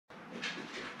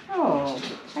Oh,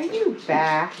 are you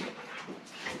back?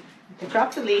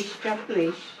 Drop the leash, drop the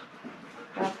leash,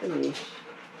 drop the leash.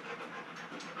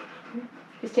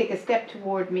 Just take a step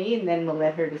toward me and then we'll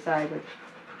let her decide which.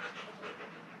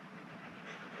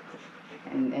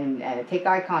 And take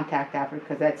eye contact after,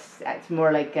 because that's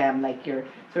more like you're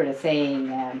sort of saying,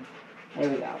 there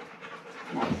we go.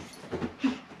 Nice.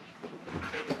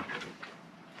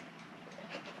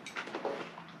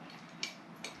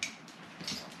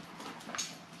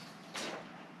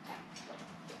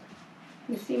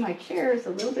 You see my chair is a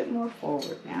little bit more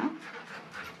forward now.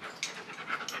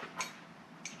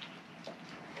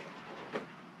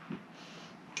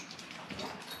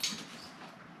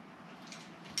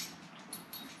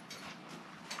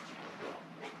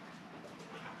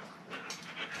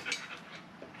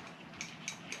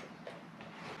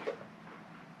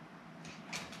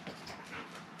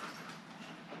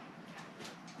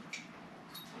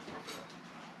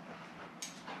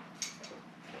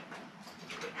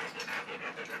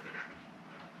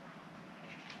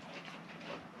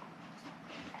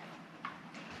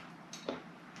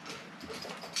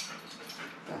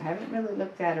 I haven't really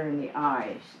looked at her in the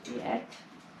eyes yet,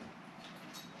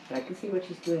 but I can see what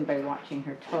she's doing by watching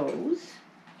her toes.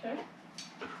 Okay.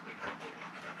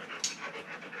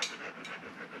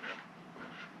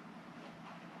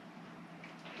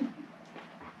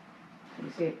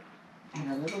 You see,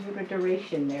 and a little bit of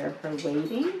duration there of her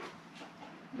waiting.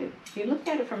 If you look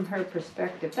at it from her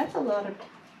perspective, that's a lot of.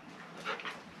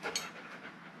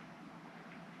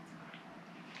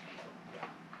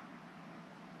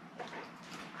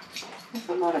 That's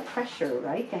a lot of pressure,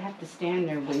 right? To have to stand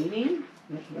there waiting.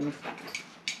 Let me stop.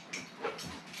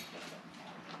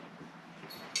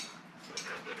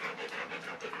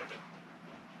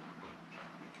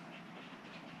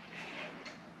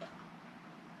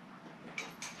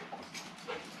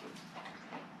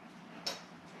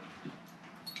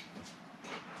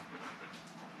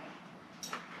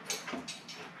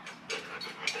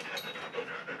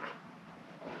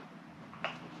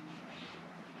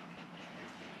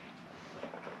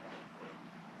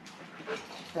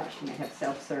 Thought she might have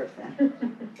self-serve then.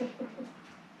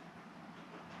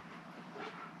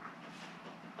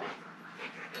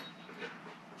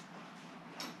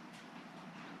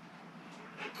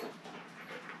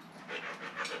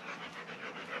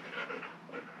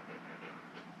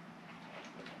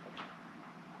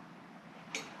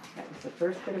 That was the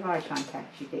first bit of eye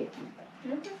contact she gave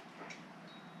me. Okay.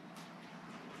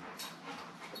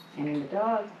 And in the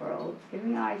dog world,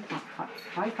 giving eye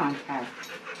contact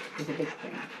is a big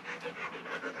thing.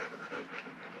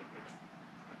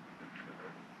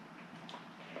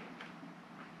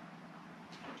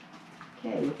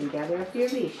 Okay, you can gather up your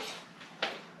leash.